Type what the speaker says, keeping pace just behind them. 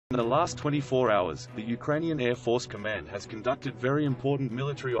In the last 24 hours, the Ukrainian Air Force Command has conducted very important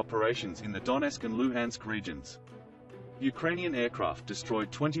military operations in the Donetsk and Luhansk regions. Ukrainian aircraft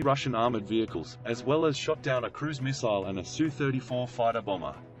destroyed 20 Russian armored vehicles, as well as shot down a cruise missile and a Su-34 fighter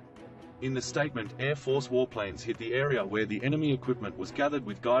bomber. In the statement, Air Force warplanes hit the area where the enemy equipment was gathered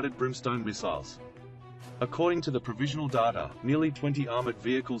with guided brimstone missiles. According to the provisional data, nearly 20 armored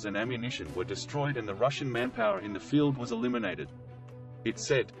vehicles and ammunition were destroyed and the Russian manpower in the field was eliminated. It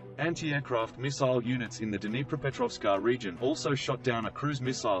said, anti-aircraft missile units in the Dnipropetrovsk region also shot down a cruise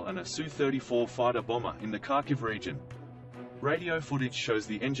missile and a Su-34 fighter bomber in the Kharkiv region. Radio footage shows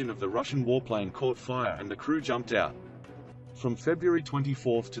the engine of the Russian warplane caught fire and the crew jumped out. From February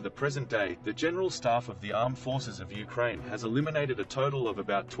 24 to the present day, the General Staff of the Armed Forces of Ukraine has eliminated a total of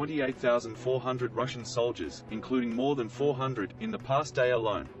about 28,400 Russian soldiers, including more than 400 in the past day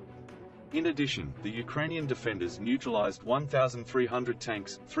alone. In addition, the Ukrainian defenders neutralized 1,300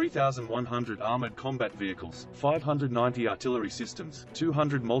 tanks, 3,100 armored combat vehicles, 590 artillery systems,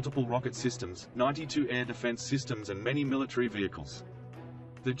 200 multiple rocket systems, 92 air defense systems and many military vehicles.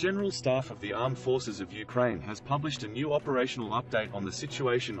 The General Staff of the Armed Forces of Ukraine has published a new operational update on the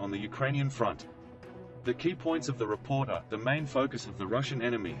situation on the Ukrainian front. The key points of the report are: the main focus of the Russian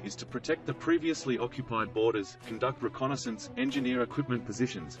enemy is to protect the previously occupied borders, conduct reconnaissance, engineer equipment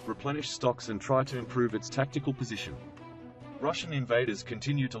positions, replenish stocks and try to improve its tactical position. Russian invaders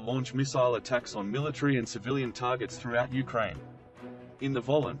continue to launch missile attacks on military and civilian targets throughout Ukraine. In the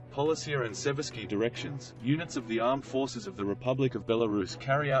Volyn, Polisia and Seversky directions, units of the Armed Forces of the Republic of Belarus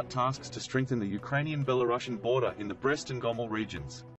carry out tasks to strengthen the Ukrainian-Belarusian border in the Brest and Gomel regions.